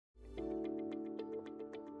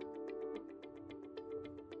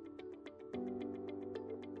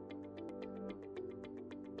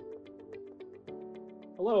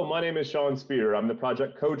Hello, my name is Sean Spear. I'm the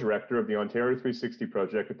project co-director of the ON360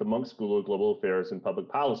 project at the Monk School of Global Affairs and Public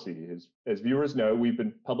Policy. As viewers know, we've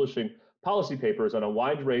been publishing policy papers on a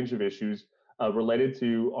wide range of issues related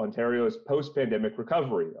to Ontario's post-pandemic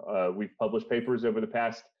recovery. We've published papers over the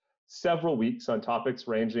past several weeks on topics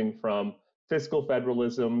ranging from fiscal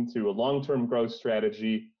federalism to a long-term growth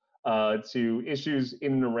strategy to issues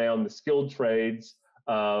in and around the skilled trades,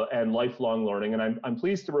 and lifelong learning. And I'm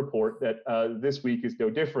pleased to report that this week is no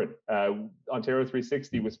different. Ontario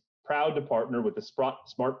 360 was proud to partner with the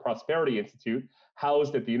Smart Prosperity Institute,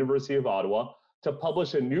 housed at the University of Ottawa, to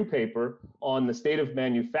publish a new paper on the state of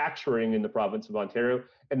manufacturing in the province of Ontario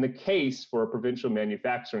and the case for a provincial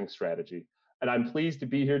manufacturing strategy. And I'm pleased to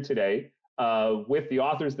be here today with the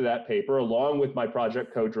authors of that paper, along with my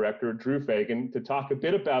project co-director, Drew Fagan, to talk a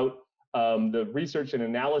bit about the research and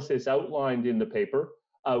analysis outlined in the paper,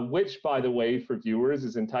 which, by the way, for viewers,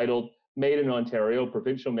 is entitled Made in Ontario,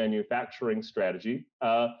 Provincial Manufacturing Strategy.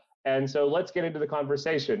 And so let's get into the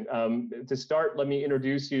conversation. To start, let me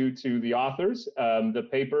introduce you to the authors. The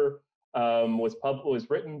paper was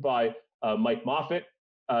written by Mike Moffatt,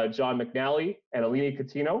 John McNally, and Aline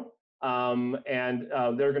Coutinho. And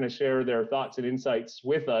they're going to share their thoughts and insights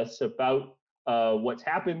with us about what's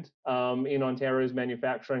happened in Ontario's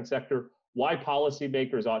manufacturing sector, why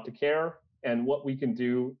policymakers ought to care, and what we can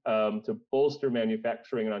do to bolster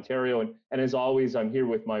manufacturing in Ontario. And as always, I'm here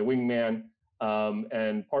with my wingman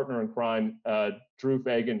and partner in crime, Drew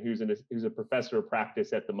Fagan, who's a professor of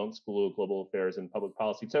practice at the Monk School of Global Affairs and Public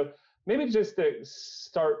Policy. So maybe just to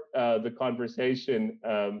start the conversation,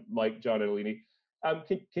 Mike, John, and Aline,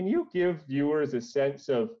 can you give viewers a sense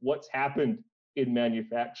of what's happened in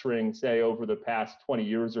manufacturing, say, over the past 20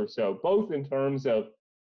 years or so, both in terms of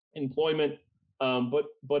employment,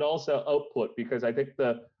 but also output, because I think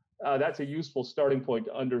that's a useful starting point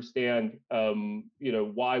to understand,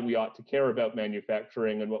 why we ought to care about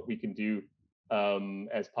manufacturing and what we can do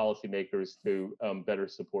as policymakers to better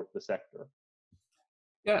support the sector.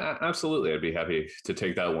 Yeah, absolutely. I'd be happy to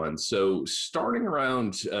take that one. So starting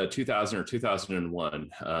around 2000 or 2001,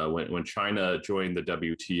 when China joined the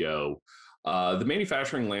WTO, the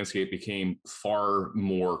manufacturing landscape became far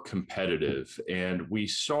more competitive, and we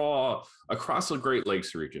saw across the Great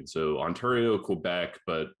Lakes region, so Ontario, Quebec,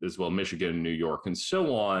 but as well Michigan, New York, and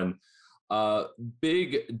so on,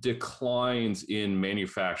 big declines in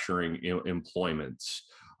manufacturing employments.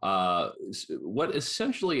 What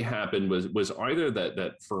essentially happened was either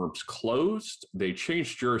that firms closed, they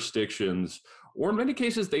changed jurisdictions, or in many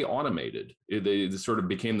cases they automated. They sort of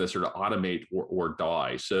became the sort of automate or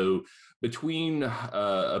die. So between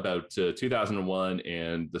about 2001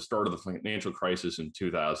 and the start of the financial crisis in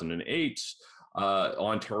 2008,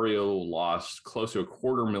 Ontario lost close to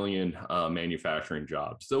 250,000 manufacturing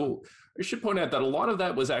jobs. So I should point out that a lot of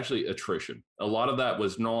that was actually attrition. A lot of that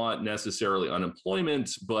was not necessarily unemployment,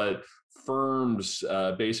 but firms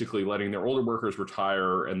basically letting their older workers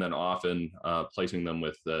retire and then often placing them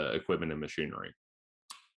with equipment and machinery.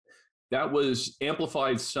 That was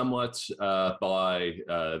amplified somewhat by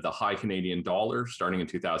the high Canadian dollar starting in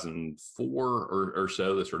 2004 or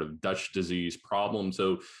so, the sort of Dutch disease problem.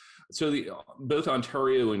 So both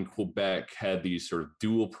Ontario and Quebec had these sort of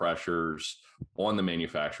dual pressures on the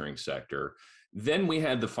manufacturing sector. Then we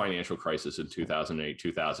had the financial crisis in 2008,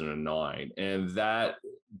 2009, and that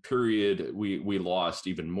period we lost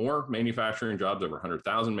even more manufacturing jobs, over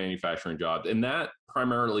 100,000 manufacturing jobs, and that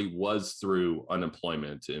primarily was through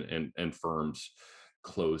unemployment and firms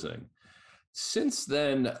closing. Since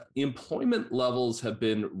then, employment levels have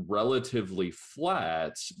been relatively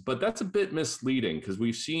flat, but that's a bit misleading because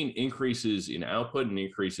we've seen increases in output and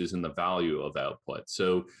increases in the value of output.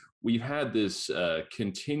 So we've had this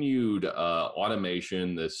continued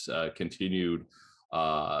automation, this continued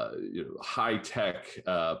high-tech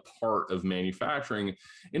part of manufacturing,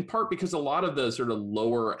 in part because a lot of the sort of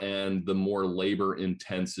lower end, the more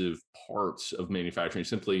labor-intensive parts of manufacturing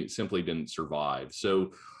simply didn't survive.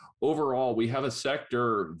 So overall, we have a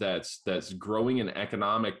sector that's growing in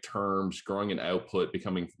economic terms, growing in output,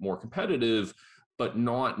 becoming more competitive, but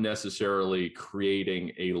not necessarily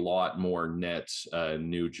creating a lot more net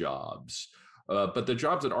new jobs. But the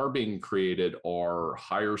jobs that are being created are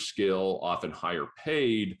higher skill, often higher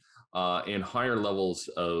paid, and higher levels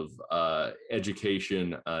of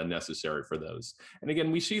education necessary for those. And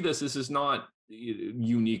again, we see this is not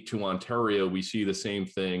unique to Ontario. We see the same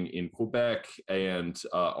thing in Quebec and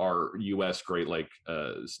our U.S. Great Lake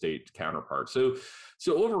state counterparts. So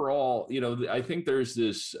overall, I think there's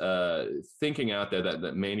this thinking out there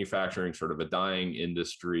that manufacturing sort of a dying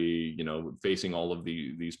industry, facing all of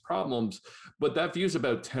these problems, but that view is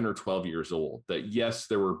about 10 or 12 years old. That yes,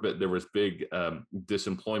 there was big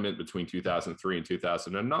disemployment between 2003 and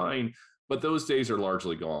 2009. But those days are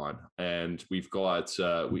largely gone, and we've got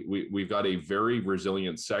we've got a very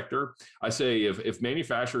resilient sector. I say if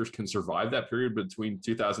manufacturers can survive that period between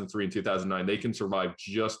 2003 and 2009, they can survive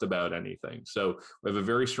just about anything. So we have a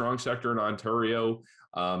very strong sector in Ontario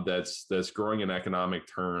that's growing in economic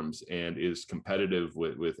terms and is competitive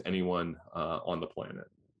with anyone on the planet.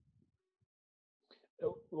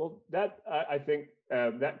 Well, that I think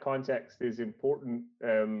that context is important,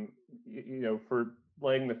 for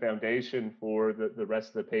laying the foundation for the rest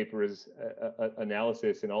of the paper's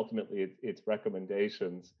analysis and ultimately its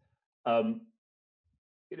recommendations. One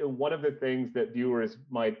of the things that viewers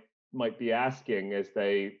might be asking as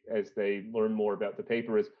they learn more about the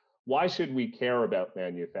paper is, why should we care about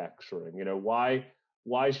manufacturing?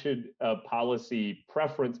 Why should policy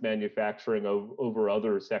preference manufacturing over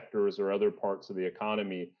other sectors or other parts of the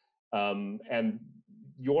economy? And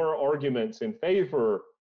your arguments in favor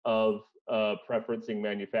of preferencing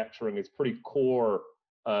manufacturing is pretty core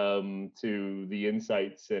to the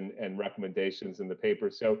insights and recommendations in the paper.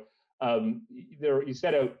 So you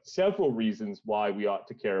set out several reasons why we ought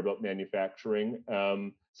to care about manufacturing,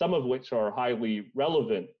 some of which are highly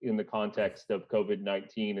relevant in the context of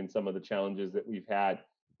COVID-19 and some of the challenges that we've had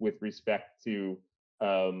with respect to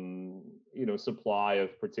supply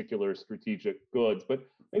of particular strategic goods. But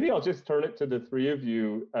maybe I'll just turn it to the three of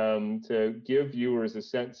you to give viewers a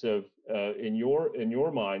sense of, in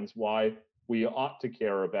your minds, why we ought to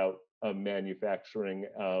care about manufacturing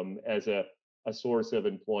as a source of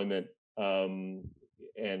employment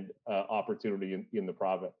and opportunity in the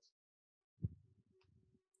province.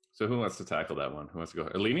 So who wants to tackle that one? Who wants to go?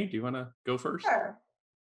 Aline, do you want to go first? Sure.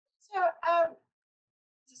 So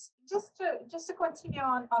just to continue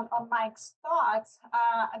on Mike's thoughts,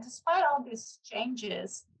 despite all these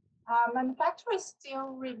changes, manufacturing still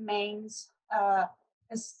remains a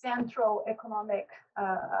central economic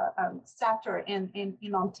sector in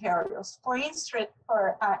Ontario. For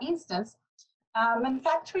instance,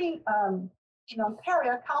 manufacturing in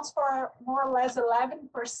Ontario accounts for more or less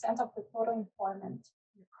 11% of the total employment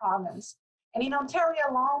in the province. And in Ontario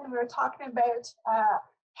alone, we're talking about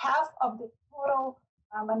half of the total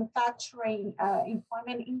manufacturing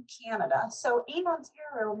employment in Canada. So in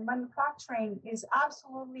Ontario, manufacturing is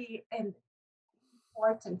absolutely an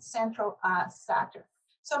important central sector.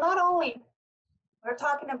 So not only we're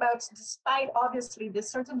talking about, despite obviously the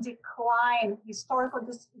certain decline, historical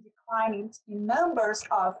decline in numbers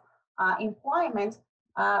of employment,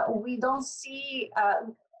 we don't see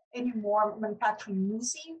any more manufacturing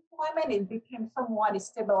losing employment. It became somewhat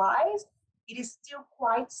stabilized. It is still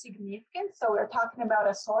quite significant. So we're talking about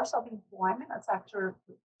a source of employment, a sector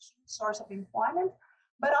source of employment,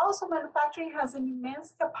 but also manufacturing has an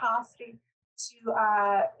immense capacity to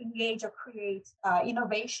engage or create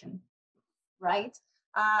innovation, right?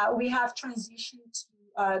 We have transitioned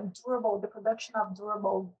to the production of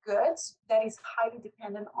durable goods that is highly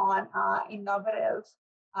dependent on innovative,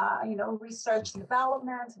 research,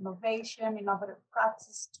 development, innovation, innovative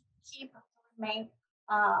practices to remain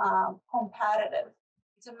competitive.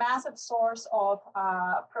 It's a massive source of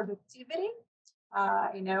productivity,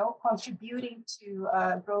 contributing to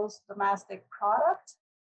gross domestic product.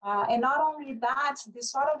 And not only that, the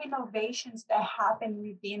sort of innovations that happen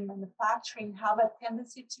within manufacturing have a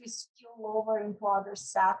tendency to spill over into other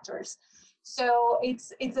sectors. So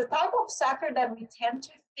it's a type of sector that we tend to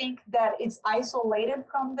think that it's isolated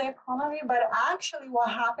from the economy, but actually what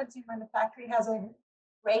happens in manufacturing has a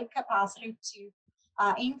great capacity to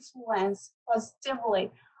influence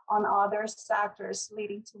positively on other sectors,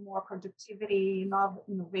 leading to more productivity,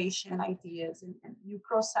 innovation ideas, and new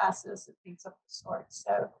processes and things of the sort.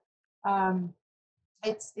 So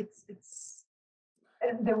it's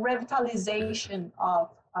the revitalization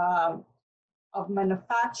of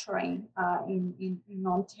manufacturing in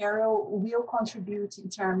Ontario will contribute in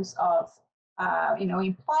terms of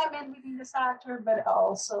employment within the sector, but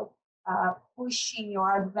also pushing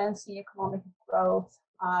or advancing economic growth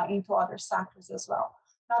into other sectors as well.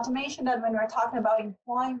 Not to mention that when we're talking about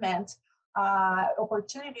employment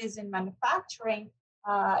opportunities in manufacturing,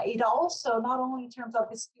 it also, not only in terms of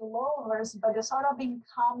the spillovers, but the sort of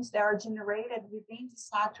incomes that are generated within the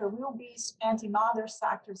sector will be spent in other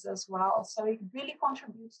sectors as well. So it really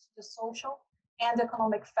contributes to the social and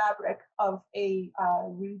economic fabric of a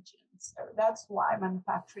region. So that's why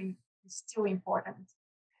manufacturing is still important.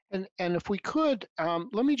 And if we could,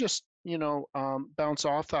 let me just bounce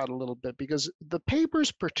off that a little bit, because the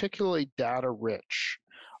paper's particularly data rich.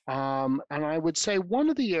 And I would say one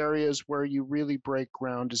of the areas where you really break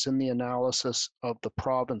ground is in the analysis of the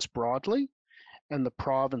province broadly and the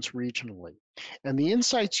province regionally. And the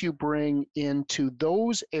insights you bring into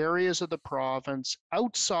those areas of the province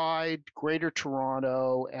outside Greater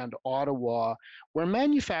Toronto and Ottawa, where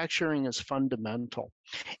manufacturing is fundamental.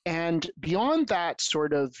 And beyond that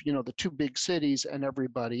sort of, the two big cities and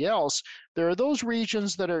everybody else, there are those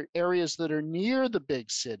regions that are areas that are near the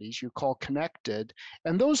big cities, you call connected,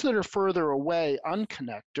 and those that are further away,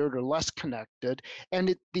 unconnected or less connected.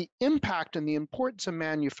 And the impact and the importance of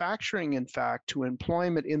manufacturing, in fact, to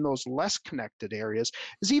employment in those less connected areas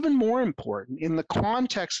is even more important in the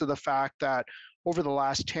context of the fact that over the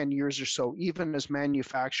last 10 years or so, even as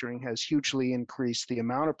manufacturing has hugely increased the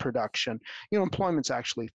amount of production, employment's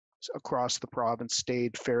actually across the province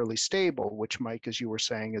stayed fairly stable, which, Mike, as you were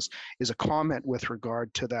saying, is a comment with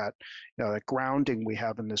regard to that, that grounding we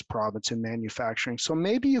have in this province in manufacturing. So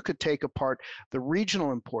maybe you could take apart the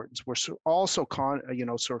regional importance we're also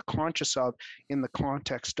sort of conscious of in the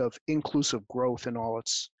context of inclusive growth in all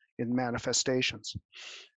its manifestations.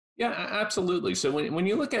 Yeah, absolutely. So when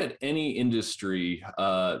you look at any industry,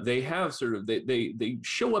 they have sort of they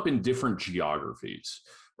show up in different geographies,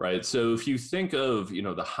 right? So if you think of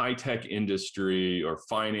the high tech industry or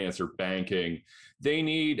finance or banking, they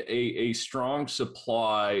need a strong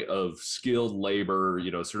supply of skilled labor,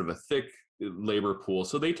 sort of a thick labor pool.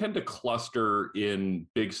 So they tend to cluster in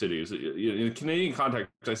big cities. In the Canadian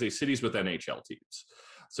context, I say cities with NHL teams.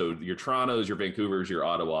 So your Torontos, your Vancouvers, your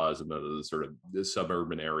Ottawas, and the sort of the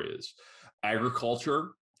suburban areas.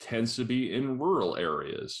 Agriculture tends to be in rural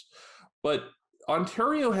areas. But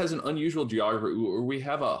Ontario has an unusual geography where we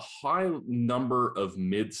have a high number of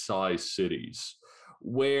mid-sized cities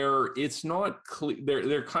where it's not clear.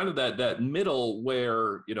 They're kind of that middle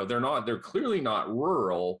where they're clearly not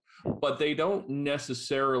rural, but they don't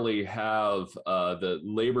necessarily have the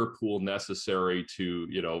labor pool necessary to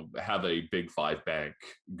have a big five bank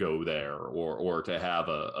go there or to have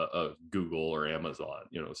a Google or Amazon.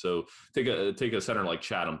 So take a center like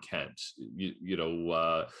Chatham, Kent.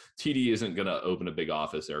 TD isn't going to open a big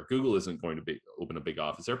office there. Google isn't going to open a big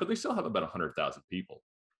office there, but they still have about 100,000 people.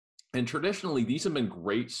 And traditionally, these have been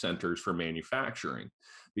great centers for manufacturing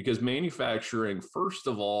because manufacturing, first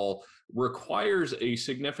of all, requires a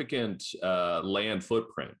significant land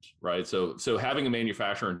footprint, right? So having a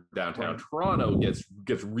manufacturer in downtown Toronto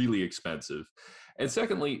gets really expensive. And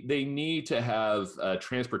secondly, they need to have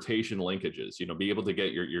transportation linkages, be able to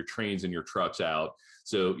get your trains and your trucks out.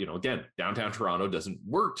 So, again, downtown Toronto doesn't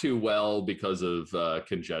work too well because of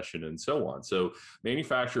congestion and so on. So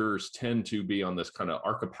manufacturers tend to be on this kind of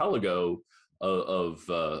archipelago of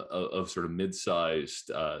sort of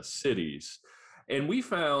mid-sized cities. And we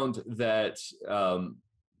found that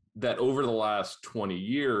that over the last 20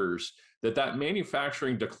 years, that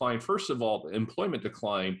manufacturing decline, first of all, employment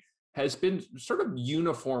decline, has been sort of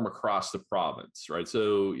uniform across the province, right?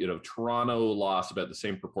 So, Toronto lost about the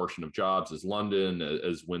same proportion of jobs as London,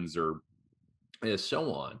 as Windsor, and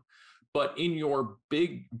so on. But in your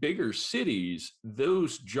bigger cities,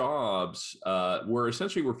 those jobs were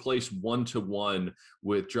essentially replaced one-to-one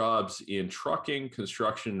with jobs in trucking,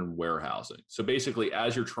 construction, and warehousing. So basically,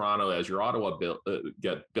 as your Toronto, as your Ottawa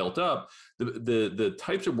get built up, the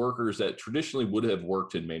types of workers that traditionally would have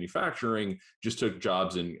worked in manufacturing just took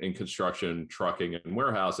jobs in construction, trucking, and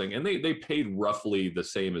warehousing, and they paid roughly the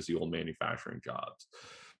same as the old manufacturing jobs.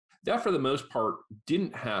 That, for the most part,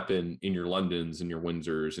 didn't happen in your Londons and your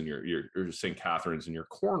Windsors and your St. Catharines and your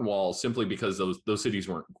Cornwall, simply because those cities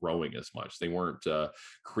weren't growing as much. They weren't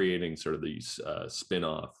creating sort of these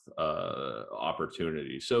spin-off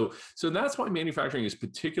opportunities. So that's why manufacturing is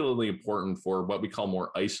particularly important for what we call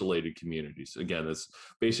more isolated communities. Again, it's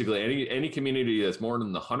basically any community that's more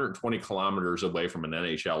than 120 kilometers away from an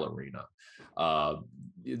NHL arena.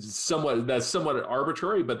 It's somewhat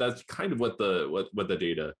arbitrary, but that's kind of what the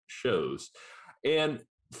data shows. And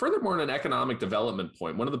furthermore, in an economic development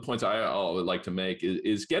point, one of the points I would like to make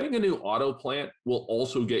is getting a new auto plant will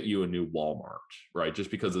also get you a new Walmart, right?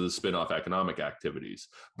 Just because of the spin-off economic activities.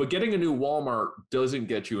 But getting a new Walmart doesn't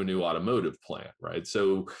get you a new automotive plant, right?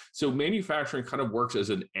 So manufacturing kind of works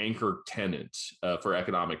as an anchor tenant for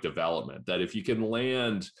economic development, that if you can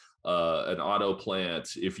land an auto plant,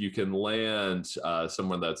 if you can land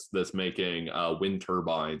someone that's making wind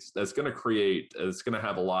turbines, it's going to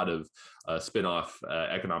have a lot of spin-off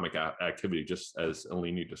economic activity, just as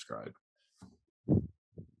Aline described.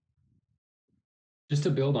 Just to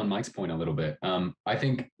build on Mike's point a little bit, I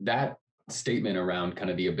think that statement around kind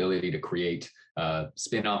of the ability to create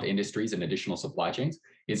spin-off industries and additional supply chains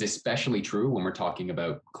is especially true when we're talking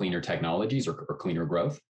about cleaner technologies or cleaner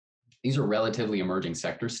growth. These are relatively emerging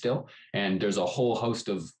sectors still, and there's a whole host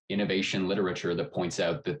of innovation literature that points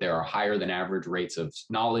out that there are higher than average rates of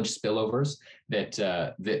knowledge spillovers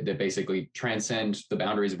that basically transcend the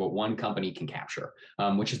boundaries of what one company can capture,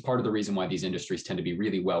 which is part of the reason why these industries tend to be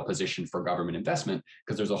really well positioned for government investment,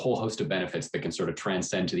 because there's a whole host of benefits that can sort of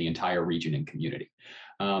transcend to the entire region and community.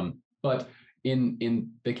 But in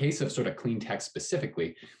the case of sort of clean tech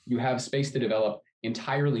specifically, you have space to develop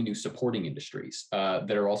entirely new supporting industries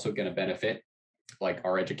that are also going to benefit, like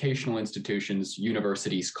our educational institutions,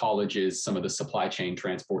 universities, colleges, some of the supply chain,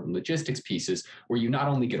 transport, and logistics pieces, where you not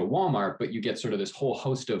only get a Walmart, but you get sort of this whole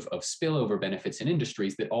host of spillover benefits in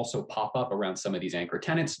industries that also pop up around some of these anchor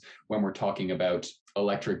tenants when we're talking about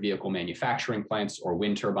electric vehicle manufacturing plants or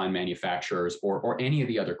wind turbine manufacturers or any of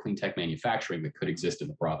the other clean tech manufacturing that could exist in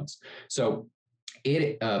the province. So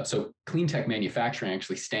clean tech manufacturing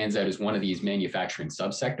actually stands out as one of these manufacturing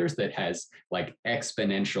subsectors that has like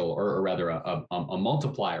exponential, or rather a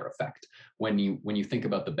multiplier effect when you think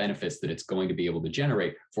about the benefits that it's going to be able to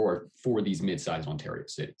generate for these mid-sized Ontario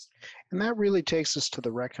cities. And that really takes us to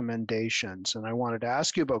the recommendations. And I wanted to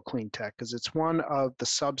ask you about clean tech because it's one of the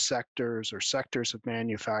subsectors or sectors of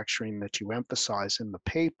manufacturing that you emphasize in the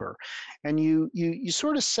paper. And you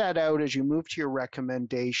sort of set out as you move to your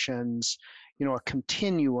recommendations, a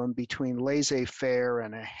continuum between laissez-faire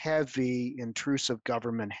and a heavy intrusive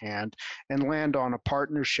government hand, and land on a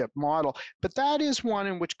partnership model. But that is one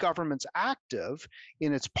in which government's active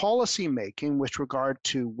in its policy making with regard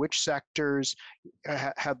to which sectors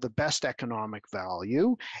have the best economic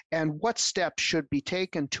value and what steps should be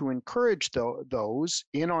taken to encourage those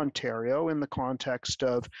in Ontario in the context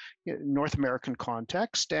of North American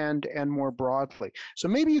context and more broadly. So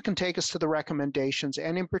maybe you can take us to the recommendations,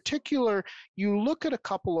 and in particular, you look at a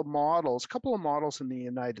couple of models in the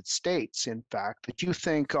United States, in fact, that you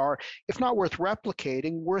think are, if not worth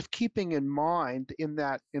replicating, worth keeping in mind in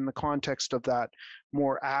the context of that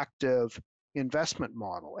more active investment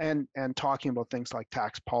model, and talking about things like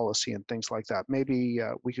tax policy and things like that. Maybe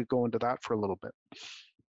we could go into that for a little bit.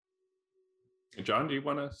 John, do you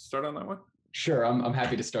want to start on that one? Sure, I'm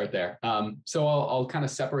happy to start there. So I'll kind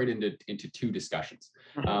of separate into two discussions.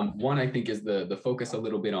 One, I think, is the focus a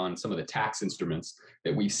little bit on some of the tax instruments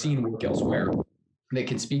that we've seen work elsewhere that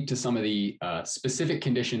can speak to some of the specific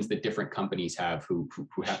conditions that different companies have who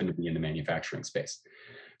happen to be in the manufacturing space.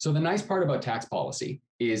 So the nice part about tax policy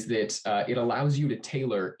is that it allows you to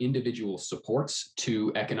tailor individual supports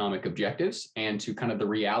to economic objectives and to kind of the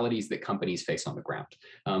realities that companies face on the ground.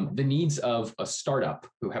 The needs of a startup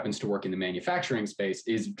who happens to work in the manufacturing space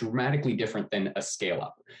is dramatically different than a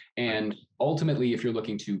scale-up. And ultimately, if you're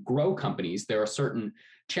looking to grow companies, there are certain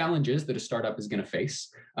challenges that a startup is going to face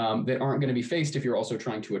that aren't going to be faced if you're also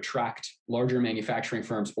trying to attract larger manufacturing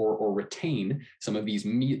firms or retain some of these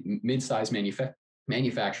mid-sized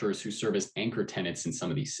manufacturers who serve as anchor tenants in some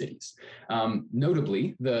of these cities.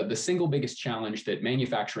 Notably, the single biggest challenge that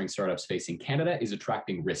manufacturing startups face in Canada is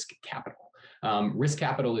attracting risk capital. Risk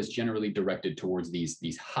capital is generally directed towards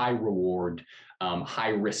these high reward, high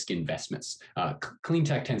risk investments. Clean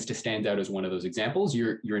tech tends to stand out as one of those examples.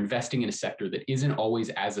 You're investing in a sector that isn't always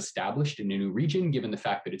as established in a new region, given the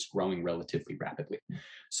fact that it's growing relatively rapidly.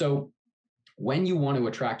 So when you want to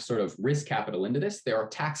attract sort of risk capital into this, there are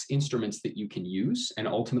tax instruments that you can use. And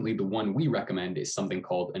ultimately, the one we recommend is something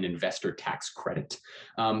called an investor tax credit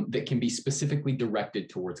that can be specifically directed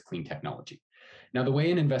towards clean technology. Now, the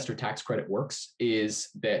way an investor tax credit works is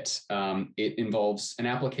that it involves an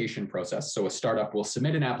application process. So a startup will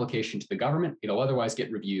submit an application to the government. It'll otherwise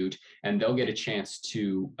get reviewed, and they'll get a chance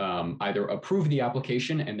to either approve the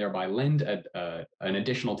application and thereby lend an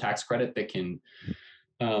additional tax credit that can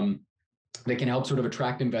help sort of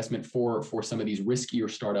attract investment for some of these riskier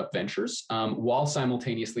startup ventures, while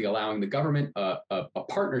simultaneously allowing the government a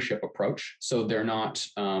partnership approach, so they're not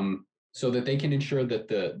so that they can ensure that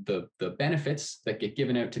the benefits that get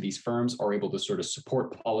given out to these firms are able to sort of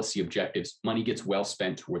support policy objectives. Money gets well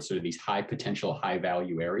spent towards sort of these high potential, high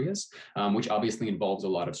value areas, which obviously involves a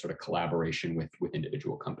lot of sort of collaboration with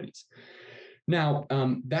individual companies. Now,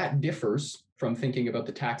 that differs from thinking about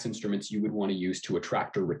the tax instruments you would want to use to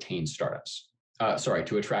attract or retain startups.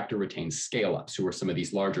 To attract or retain scale-ups, who are some of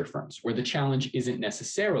these larger firms, where the challenge isn't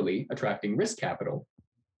necessarily attracting risk capital,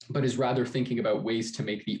 but is rather thinking about ways to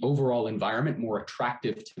make the overall environment more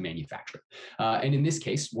attractive to manufacture. And in this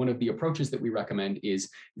case, one of the approaches that we recommend is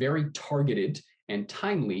very targeted and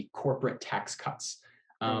timely corporate tax cuts.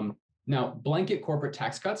 Now, blanket corporate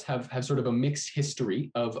tax cuts have sort of a mixed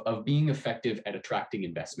history of being effective at attracting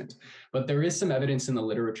investment. But there is some evidence in the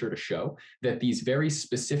literature to show that these very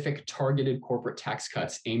specific targeted corporate tax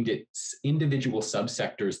cuts aimed at individual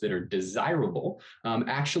subsectors that are desirable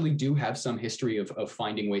actually do have some history of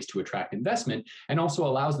finding ways to attract investment, and also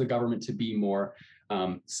allows the government to be more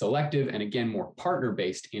selective and, again, more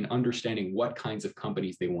partner-based in understanding what kinds of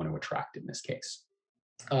companies they want to attract in this case.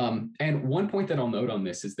 And one point that I'll note on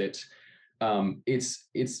this is that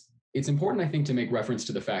it's important, I think, to make reference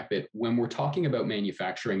to the fact that when we're talking about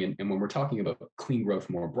manufacturing and when we're talking about clean growth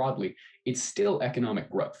more broadly, it's still economic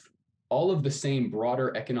growth. All of the same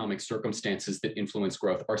broader economic circumstances that influence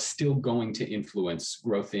growth are still going to influence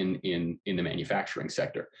growth in the manufacturing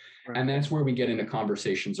sector. Right. And that's where we get into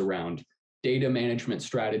conversations around data management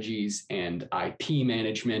strategies and IP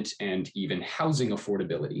management and even housing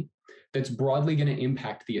affordability. That's broadly going to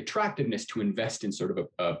impact the attractiveness to invest in sort of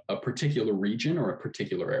a particular region or a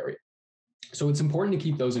particular area. So it's important to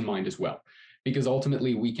keep those in mind as well, because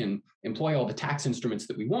ultimately we can employ all the tax instruments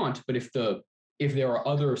that we want, but if there are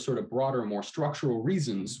other sort of broader, more structural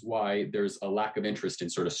reasons why there's a lack of interest in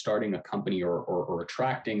sort of starting a company or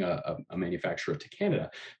attracting a manufacturer to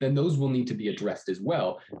Canada, then those will need to be addressed as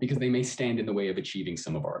well, because they may stand in the way of achieving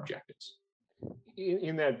some of our objectives.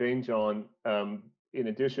 In that vein, John, in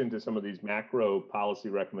addition to some of these macro policy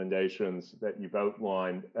recommendations that you've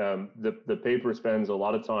outlined, the paper spends a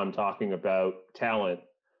lot of time talking about talent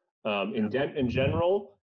in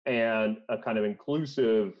general, and a kind of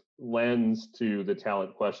inclusive lens to the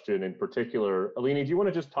talent question in particular. Aline, do you want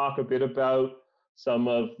to just talk a bit about some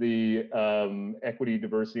of the equity,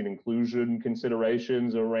 diversity, and inclusion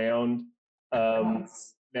considerations around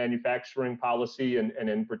manufacturing policy, and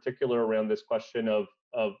in particular around this question of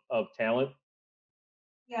talent?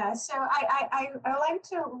 Yeah, so I like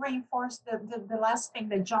to reinforce the last thing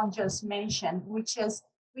that John just mentioned, which is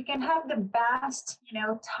we can have the best,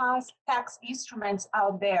 tax instruments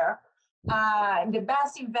out there, the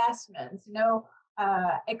best investments,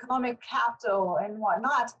 economic capital and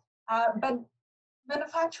whatnot, but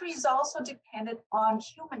manufacturing is also dependent on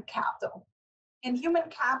human capital, and human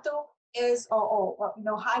capital is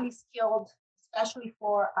highly skilled, especially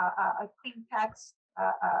for a clean tax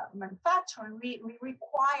manufacturing. We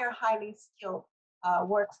require highly skilled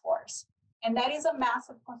workforce, and that is a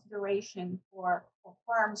massive consideration for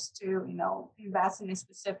firms to invest in a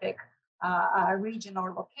specific region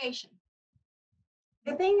or location.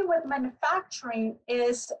 The thing with manufacturing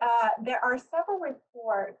is there are several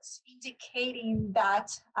reports indicating that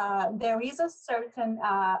there is a certain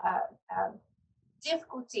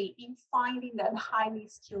difficulty in finding that highly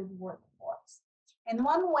skilled workforce. And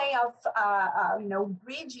one way of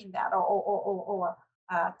bridging that or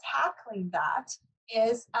tackling that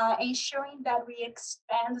is ensuring that we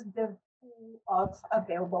expand the pool of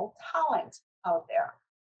available talent out there.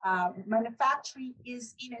 Manufacturing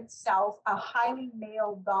is in itself a highly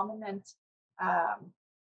male-dominant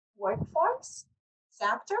workforce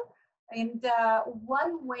sector, and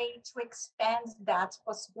one way to expand that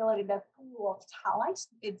possibility, that pool of talent,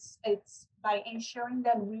 it's by ensuring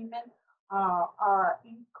that women are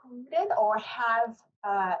included or have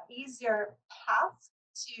easier paths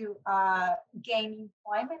to gain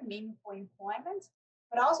employment, meaningful employment,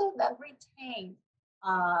 but also that retain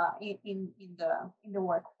in the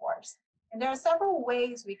workforce. And there are several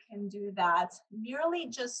ways we can do that. Merely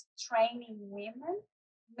just training women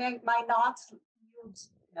might not yield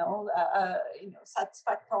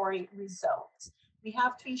satisfactory results. We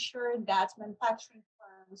have to ensure that manufacturing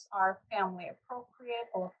firms are family appropriate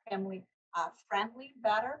or family friendly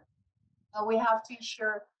better. We have to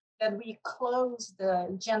ensure that we close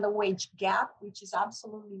the gender wage gap, which is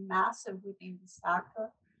absolutely massive within the sector.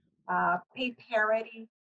 Pay parity.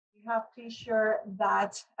 We have to ensure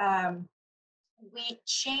that we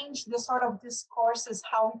change the sort of discourses,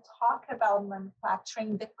 how we talk about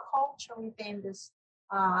manufacturing, the culture within this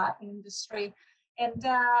industry. And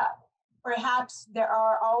perhaps there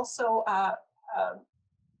are also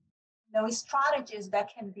strategies that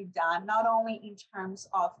can be done, not only in terms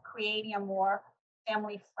of creating a more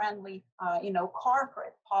family-friendly,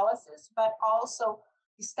 corporate policies, but also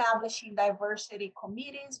establishing diversity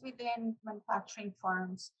committees within manufacturing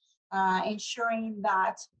firms, ensuring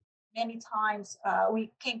that many times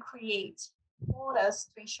we can create quotas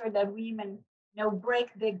to ensure that women,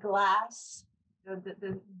 break the glass,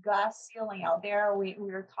 the glass ceiling out there. We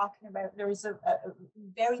were talking about there is a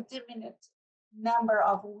very diminished number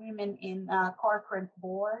of women in corporate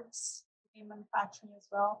boards in manufacturing as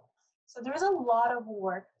well. So there's a lot of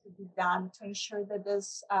work to be done to ensure that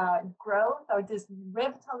this growth or this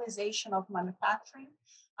revitalization of manufacturing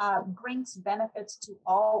brings benefits to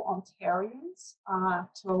all Ontarians,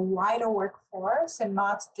 to a wider workforce and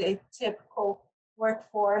not the typical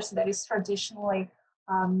workforce that is traditionally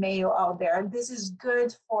male out there. This is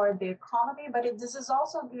good for the economy, but this is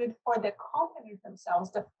also good for the companies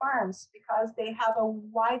themselves, the firms, because they have a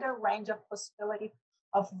wider range of possibility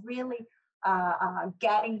of really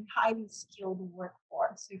getting highly skilled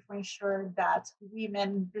workforce. If we ensure that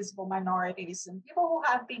women, visible minorities, and people who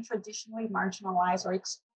have been traditionally marginalized or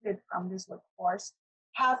excluded from this workforce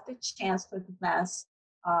have the chance to advance,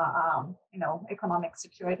 economic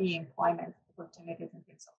security, employment opportunities, and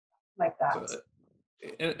things like that.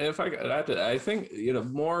 And if I could add to that, I think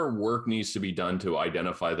more work needs to be done to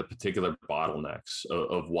identify the particular bottlenecks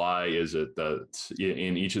of why is it that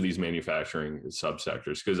in each of these manufacturing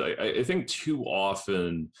subsectors, because I think too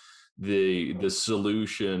often the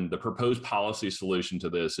solution, the proposed policy solution to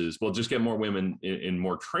this is, well, just get more women in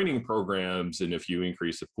more training programs, and if you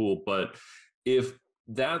increase the pool, but if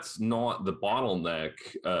that's not the bottleneck,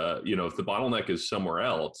 if the bottleneck is somewhere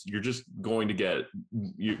else, you're just going to get,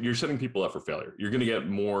 you're setting people up for failure. You're going to get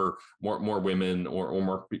more women or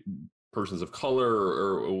more persons of color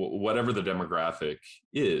or whatever the demographic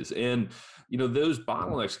is. And, those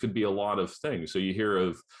bottlenecks could be a lot of things. So you hear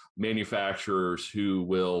of manufacturers who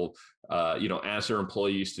will, ask their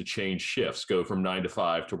employees to change shifts, go from 9 to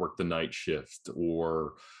 5 to work the night shift,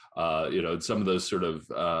 or some of those sort of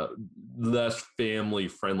less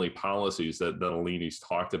family-friendly policies that Aline's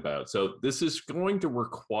talked about. So this is going to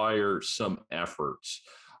require some efforts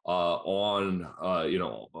for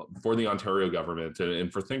the Ontario government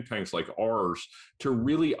and for think tanks like ours to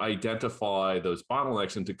really identify those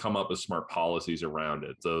bottlenecks and to come up with smart policies around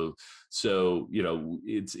it. So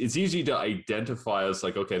it's easy to identify as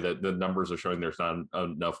like, okay, the numbers are showing there's not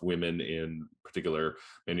enough women in particular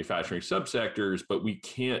manufacturing subsectors, but we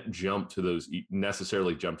can't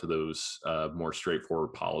necessarily jump to those more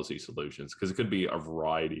straightforward policy solutions, because it could be a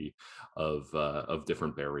variety of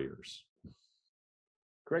different barriers.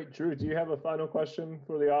 Great. Drew, do you have a final question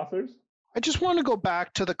for the authors? I just want to go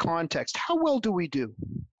back to the context. How well do we do?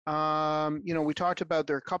 We talked about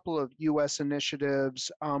there are a couple of U.S. initiatives.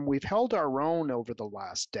 We've held our own over the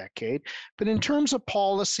last decade. But in terms of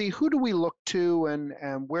policy, who do we look to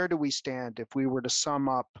and where do we stand if we were to sum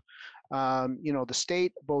up, the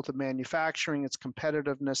state, both of manufacturing, its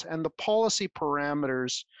competitiveness, and the policy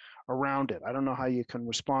parameters around it? I don't know how you can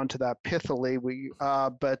respond to that pithily.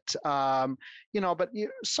 But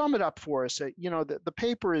sum it up for us. The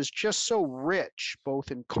paper is just so rich,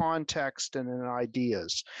 both in context and in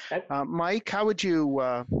ideas. Mike, how would you?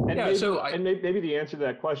 Maybe the answer to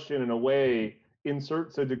that question, in a way,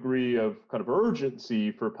 inserts a degree of kind of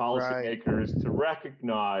urgency for policymakers to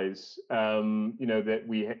recognize, that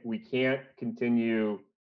we can't continue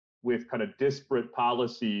with kind of disparate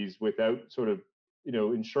policies without sort of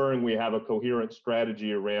ensuring we have a coherent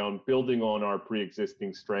strategy around building on our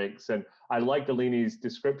pre-existing strengths. And I liked Aline's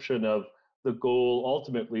description of the goal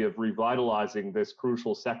ultimately of revitalizing this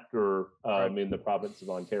crucial sector in the province of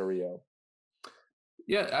Ontario.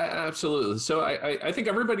 Yeah, absolutely. So I think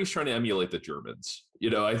everybody's trying to emulate the Germans.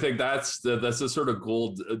 I think that's the sort of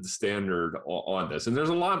gold standard on this. And there's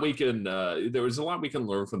a lot we can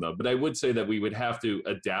learn from them. But I would say that we would have to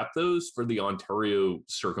adapt those for the Ontario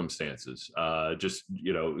circumstances. Just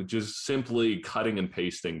simply cutting and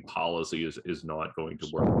pasting policy is not going to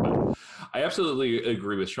work. But I absolutely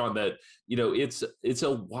agree with Sean that it's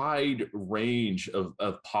a wide range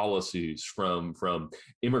of policies from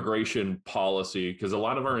immigration policy, because a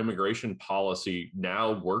lot of our immigration policy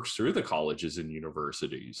now works through the colleges and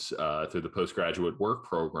universities, through the postgraduate work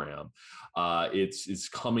program. It's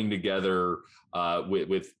coming together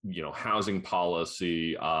with housing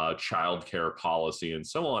policy, childcare policy, and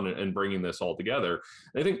so on, and bringing this all together.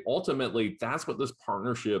 And I think ultimately that's what this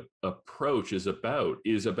partnership approach is about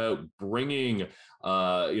bringing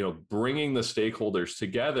the stakeholders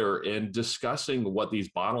together and discussing what these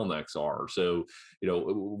bottlenecks are. So,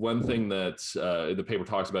 one thing that the paper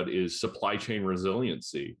talks about is supply chain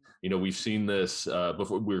resiliency. We've seen this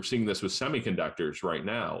before. We're seeing this with semiconductors right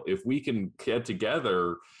now. If we can get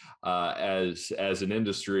together as an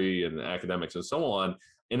industry and academics and so on,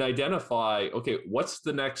 and identify, okay, what's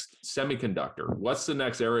the next semiconductor? What's the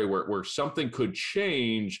next area where something could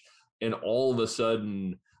change, and all of a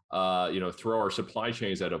sudden throw our supply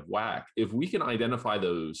chains out of whack. If we can identify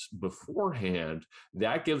those beforehand,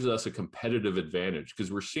 that gives us a competitive advantage,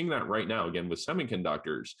 because we're seeing that right now, again, with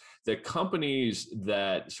semiconductors, that companies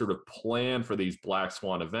that sort of plan for these black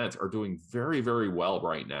swan events are doing very, very well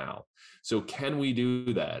right now. So can we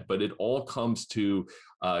do that? But it all comes to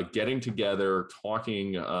getting together,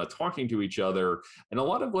 talking to each other, and a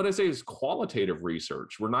lot of what I say is qualitative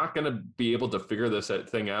research. We're not going to be able to figure this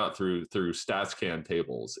thing out through StatsCan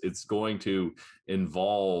tables. It's going to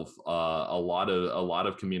involve a lot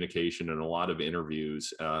of communication and a lot of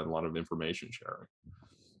interviews, and a lot of information sharing.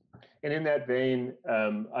 And in that vein,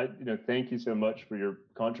 thank you so much for your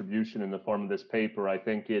contribution in the form of this paper. I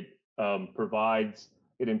think it provides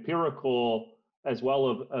an empirical as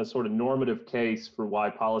well as a sort of normative case for why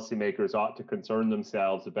policymakers ought to concern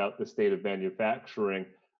themselves about the state of manufacturing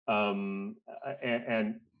and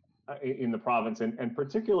in the province, and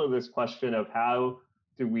particularly this question of how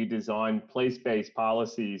do we design place-based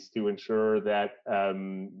policies to ensure that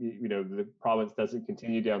the province doesn't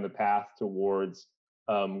continue down the path towards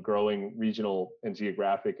growing regional and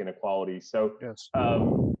geographic inequality. So yes.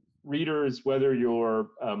 Readers, whether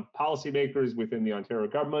you're policymakers within the Ontario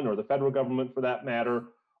government or the federal government for that matter,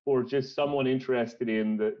 or just someone interested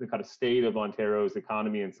in the kind of state of Ontario's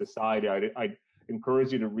economy and society, I'd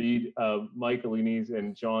encourage you to read Mike, Aline's,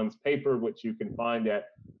 and John's paper, which you can find at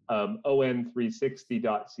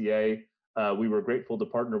on360.ca. We were grateful to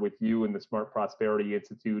partner with you and the Smart Prosperity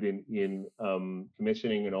Institute in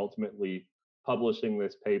commissioning and ultimately publishing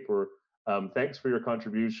this paper. Thanks for your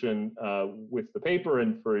contribution with the paper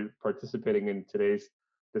and for participating in today's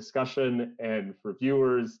discussion. And for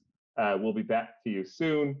viewers, we'll be back to you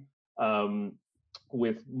soon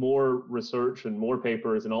with more research and more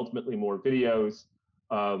papers and ultimately more videos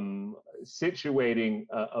situating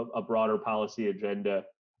a broader policy agenda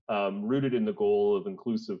rooted in the goal of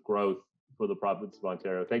inclusive growth for the province of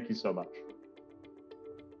Ontario. Thank you so much.